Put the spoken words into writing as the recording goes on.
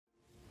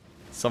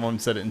Someone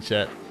said it in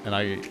chat, and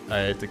I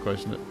had to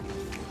question it.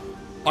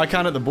 I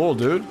can't hit the ball,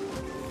 dude.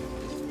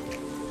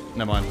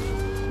 Never mind.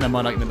 Never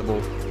mind, I can hit the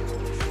ball.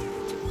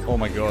 Oh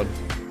my god.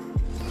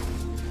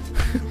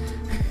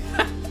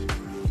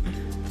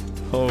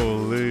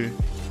 Holy.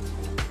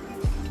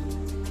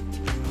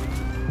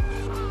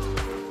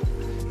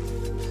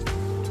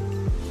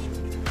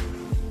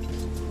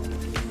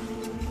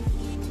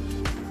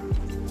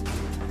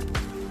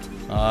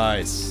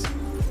 Nice.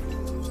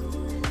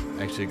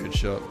 Actually a good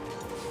shot.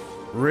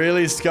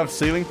 Really scuffed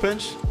ceiling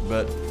pinch,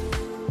 but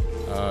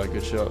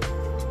good shot.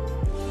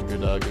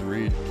 Good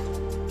read.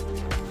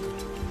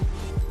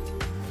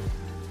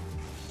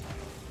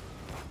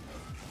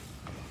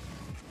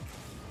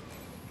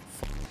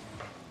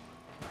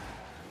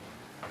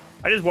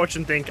 I just watch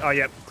and think, oh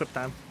yeah, clip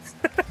time.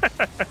 I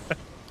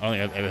don't think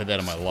I've ever had that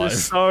in my life.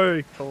 It's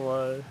so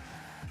close.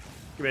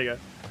 Here we go.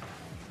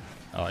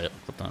 Oh yeah,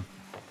 clip time.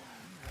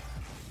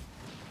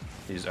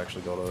 He's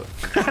actually got it.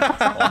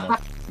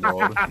 Oh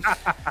my god.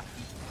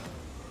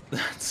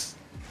 That's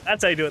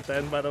how you do it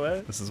then, by the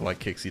way. This is why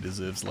Kixie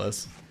deserves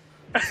less.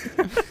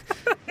 The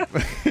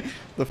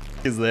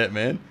f is that,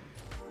 man?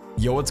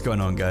 Yo, what's going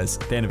on, guys?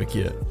 Thanovic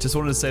here. Just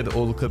wanted to say that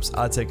all the clips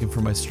are taken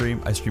from my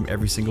stream. I stream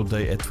every single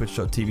day at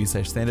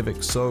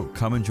twitch.tv/Thanovic, so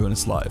come and join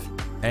us live.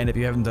 And if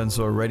you haven't done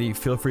so already,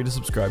 feel free to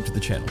subscribe to the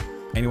channel.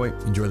 Anyway,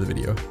 enjoy the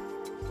video.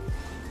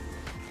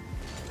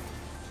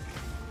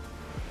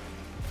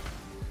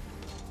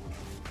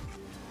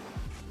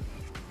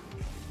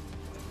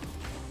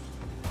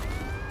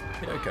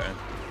 Yeah, okay.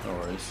 No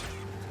worries.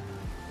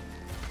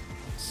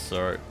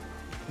 Sorry.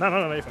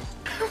 No, even.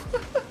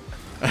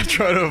 I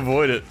try to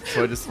avoid it,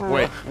 so I just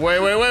wait, no!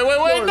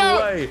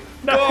 Way.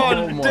 No!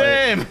 God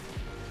damn!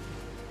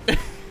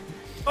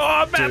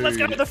 Oh man, Dude. let's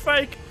go with the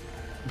fake.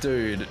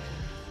 Dude,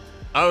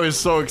 I was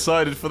so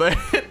excited for that.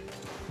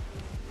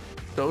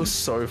 that was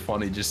so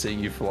funny just seeing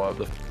you fly up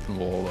the f***ing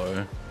wall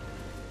though.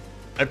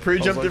 I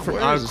pre-jumped it from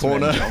where our is this man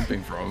corner,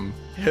 jumping from?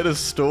 hit a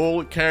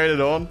stall, carried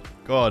it on.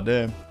 God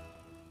damn.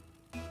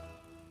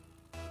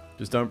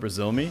 Just don't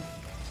Brazil me.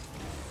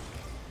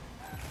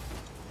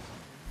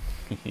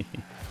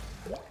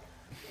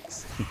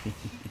 Is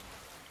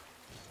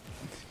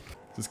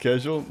this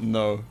casual?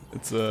 No,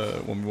 it's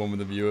a 1v1 with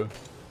the viewer.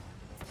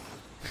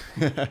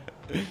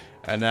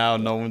 And now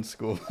no one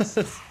scores.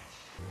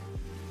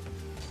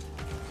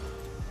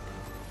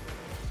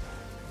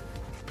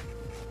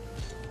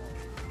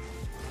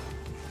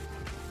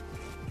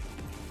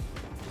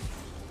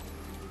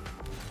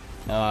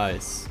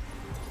 Nice.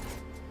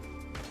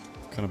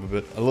 Kind of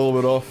a little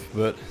bit off,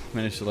 but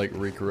managed to like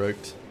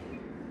recorrect.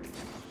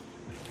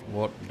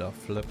 What the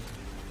flip?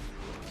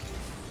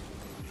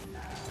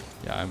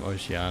 Yeah, I'm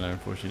Oceana,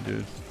 unfortunately,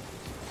 dude.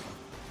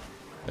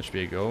 That should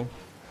be a goal.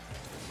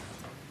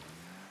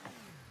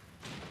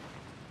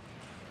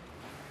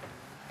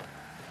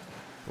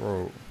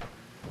 Bro,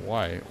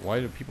 why?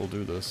 Why do people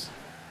do this?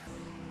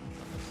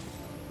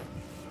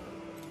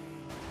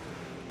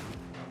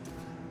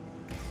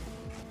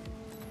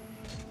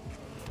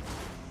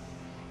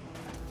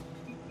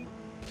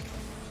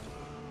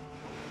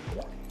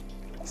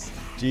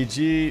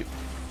 GG.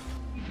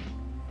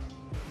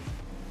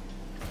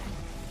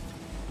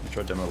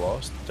 Try demo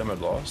lost. Demo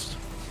lost.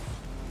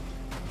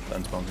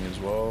 Ben's bumping as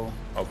well.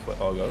 I'll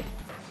go.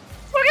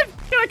 Fucking,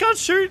 I can't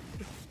shoot.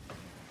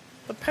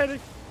 The panic.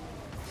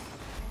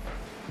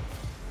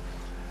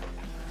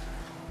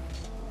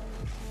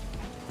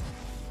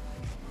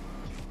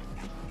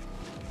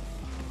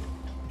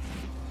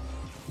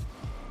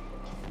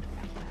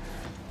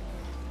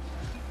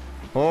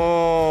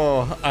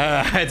 Oh,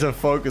 I had to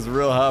focus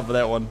real hard for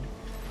that one.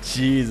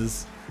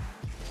 Jesus.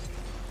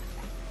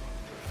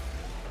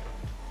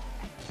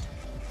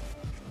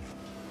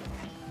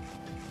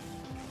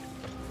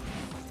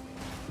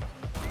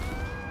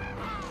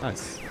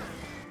 Nice.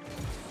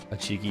 A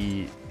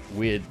cheeky,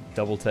 weird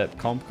double tap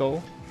comp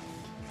goal.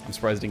 I'm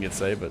surprised I didn't get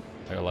saved, but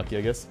I got lucky,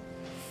 I guess.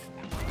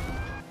 If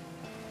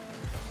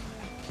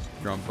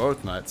you're on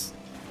both nights,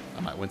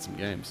 I might win some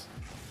games.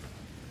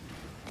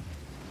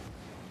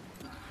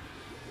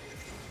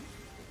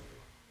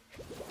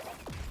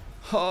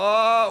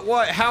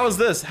 What? How is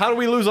this? How do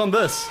we lose on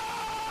this?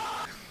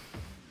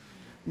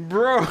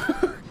 Bro.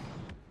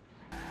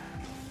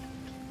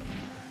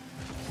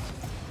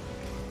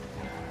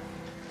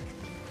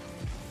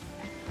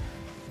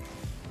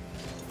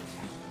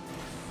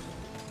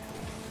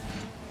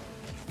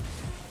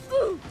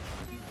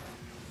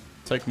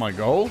 Take my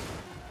goal?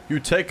 You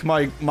take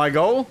my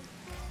goal?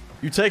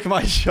 You take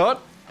my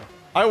shot?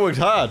 I worked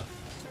hard.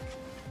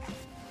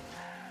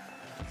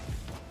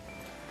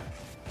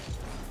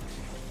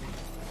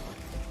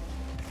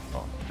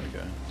 Oh,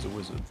 okay. He's a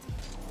wizard.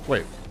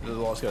 Wait. The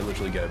last guy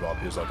literally gave up.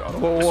 He was like, I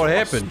don't Well, want what the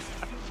happened?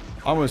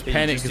 I almost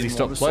panicked because he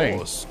stopped playing.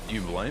 Do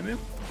you blame him?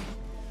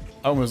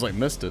 I almost like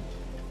missed it.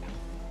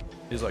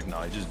 He's like,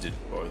 nah, he just did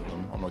both of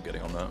them. I'm not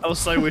getting on that. I was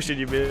so wishing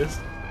you missed.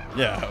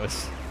 Yeah, I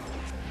was.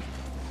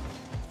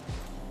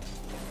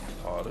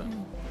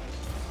 Pardon?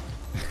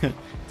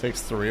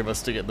 Takes 3 of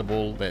us to get the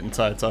ball that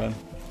entire time.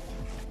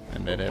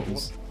 And that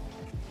happens.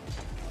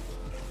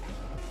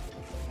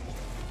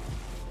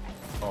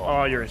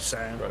 Oh, you're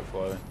insane. Great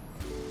play.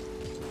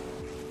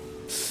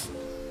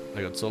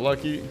 I got so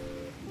lucky.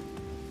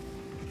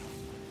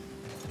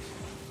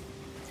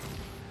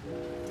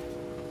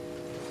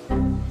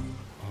 Oh,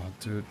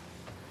 dude.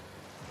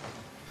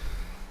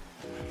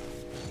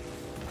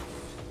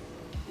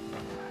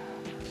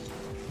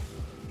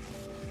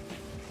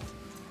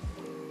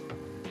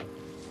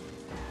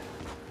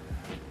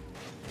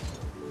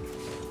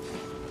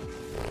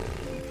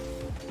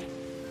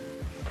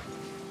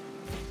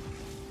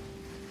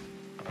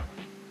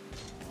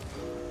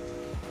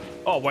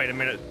 Oh, wait a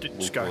minute.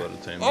 Just go.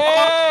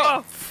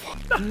 Oh!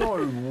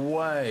 No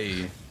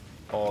way.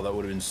 Oh, that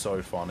would have been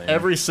so funny.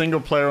 Every single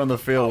player on the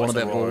field wanted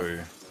that ball.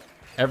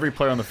 Every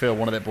player on the field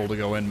wanted that ball to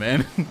go in,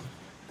 man.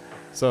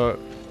 So,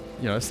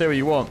 you know, say what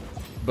you want,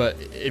 but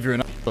if you're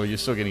an asshole, you're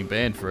still getting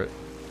banned for it.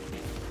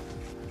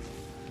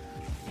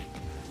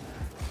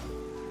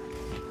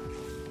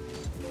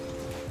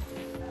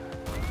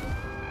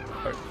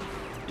 Oh.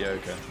 Yeah,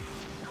 okay.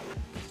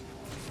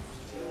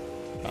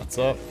 That's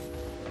up.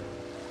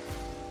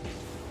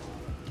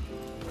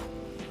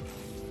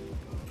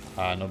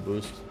 Ah, no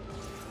boost.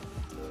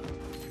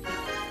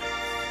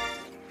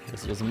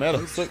 Guess it doesn't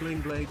matter. Sick.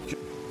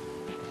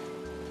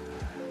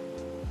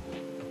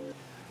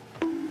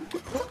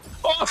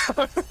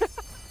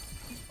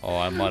 Oh,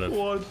 I might have.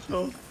 What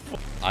the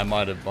I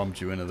might have bumped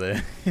you into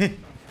there.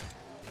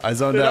 I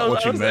zoned out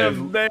watching Mav.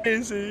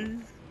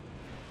 Amazing.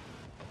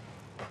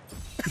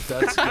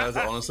 That's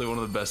honestly one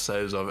of the best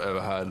saves I've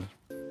ever had.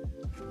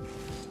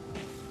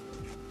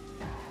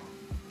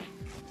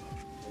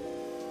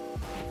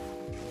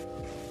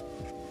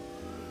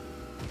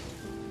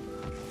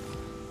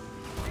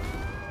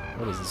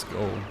 What is this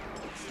goal?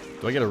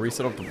 Do I get a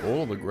reset off the ball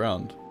or the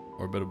ground?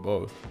 Or a bit of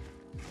both?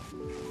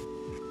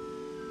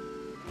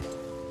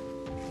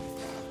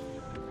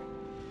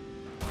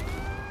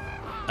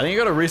 I think I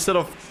got a reset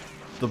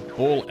off the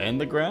ball and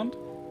the ground?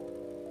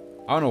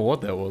 I don't know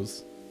what that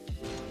was.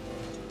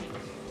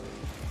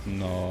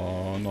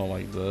 No, not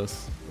like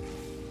this.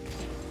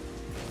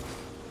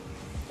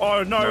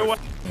 Oh, no way.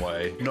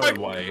 Way. No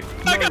way.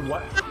 No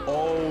way.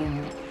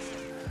 Oh.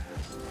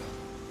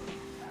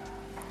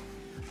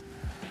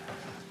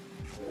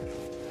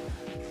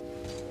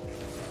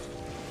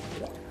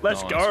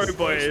 Let's go,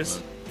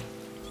 boys.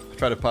 I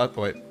tried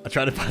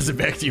to pass it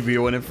back to you, but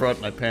you went in front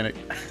and I panicked.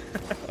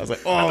 I was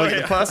like, oh, look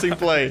at the passing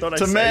play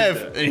to Mav.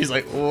 And he's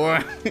like,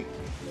 what?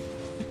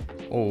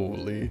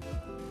 Holy.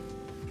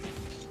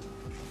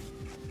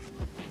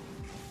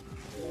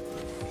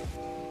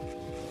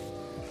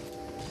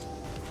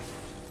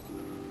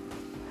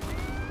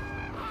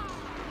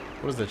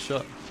 What is that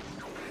shot?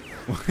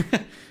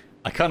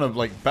 I kind of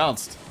like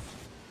bounced.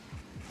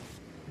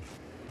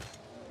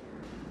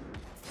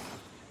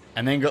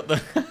 And then got the...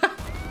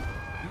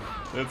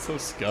 That's so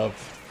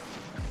scuffed.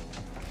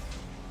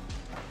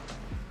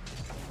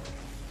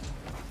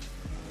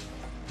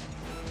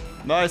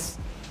 Nice.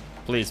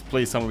 Please,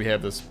 please tell me we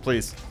have this.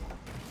 Please.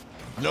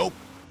 Nope.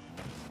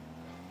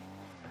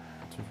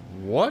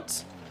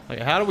 What? Like,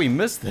 how do we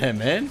miss that,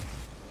 man?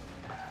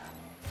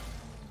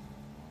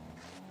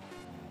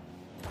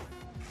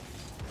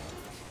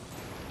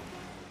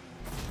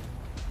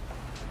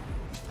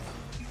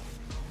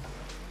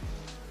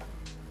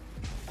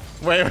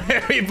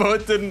 Wait, we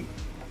both didn't.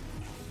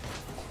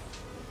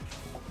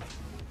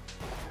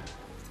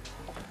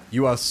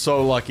 You are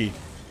so lucky.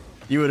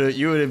 You would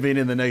have been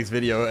in the next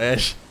video,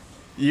 Ash.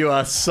 You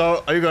are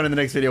so. Are you going in the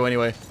next video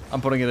anyway? I'm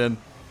putting it in.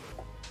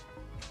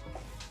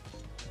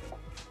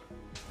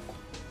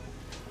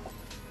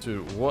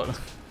 Dude, what?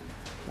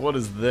 What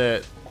is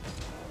that?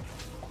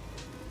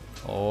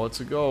 Oh, it's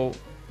a goal.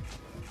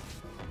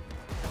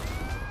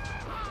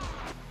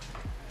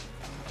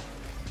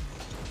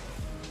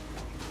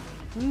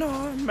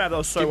 No, Matt, I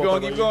was so Keep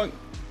going, keep going.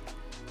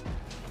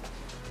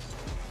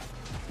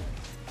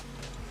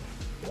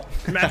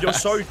 Matt, you're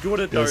so good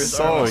at You're those.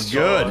 so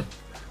good.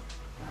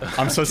 God.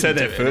 I'm so sad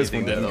that first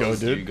one didn't go,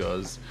 dude. You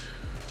guys.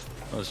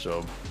 Nice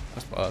job.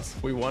 That's pass.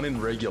 We won in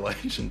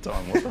regulation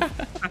time. What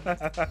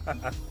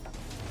the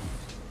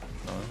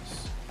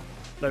Nice.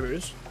 There it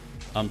is.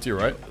 To your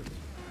right.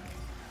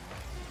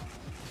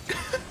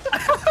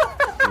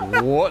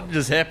 What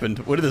just happened?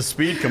 Where did the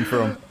speed come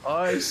from?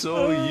 I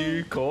saw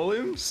you call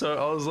him, so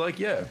I was like,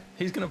 yeah,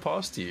 he's gonna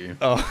pass to you.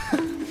 Oh.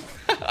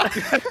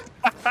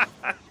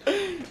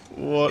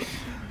 What?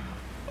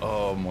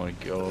 Oh my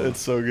god.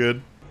 It's so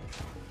good.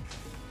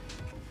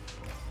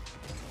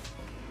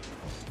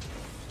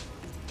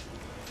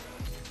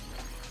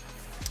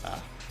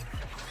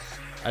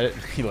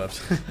 He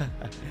left.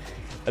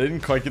 I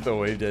didn't quite get the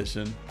wave dash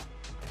in.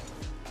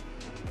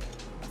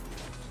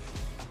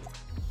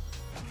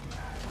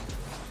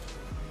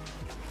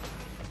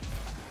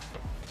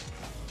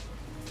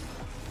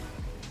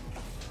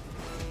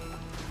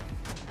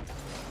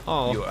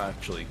 Oh. You're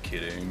actually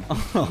kidding.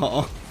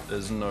 Oh.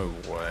 There's no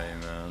way,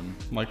 man.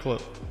 My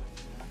clip.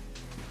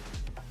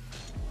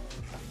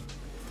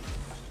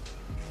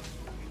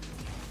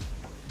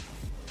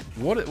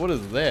 What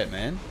is that,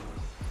 man?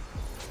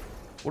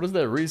 What is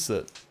that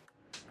reset?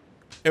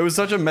 It was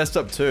such a messed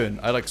up turn.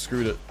 I like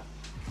screwed it.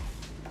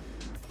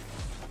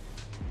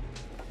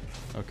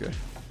 Okay.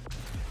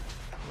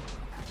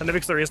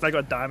 Thanovic's the reason I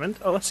got diamond.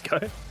 Oh, let's go.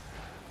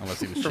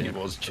 Unless he was champ.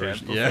 Was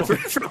champ. Yeah. From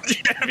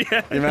GM,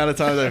 yeah. The amount of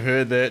times I've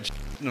heard that.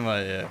 I'm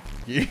like,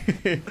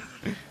 yeah.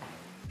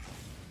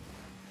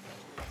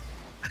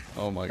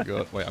 Oh my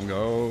god. Wait, I'm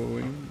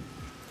going.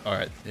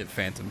 Alright, it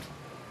phantomed.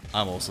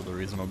 I'm also the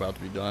reason I'm about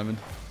to be diamond.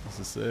 This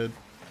is sad.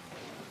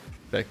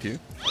 Back to you.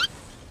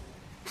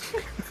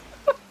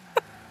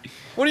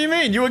 What do you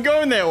mean? You were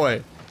going that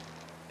way.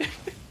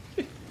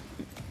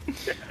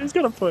 He's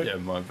got a point. Yeah,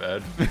 my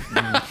bad.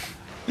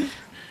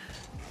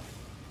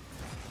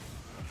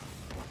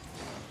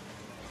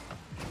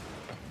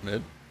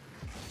 Mid.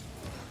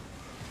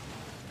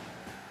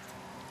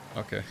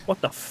 Okay.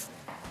 What the f?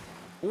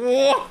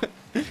 What?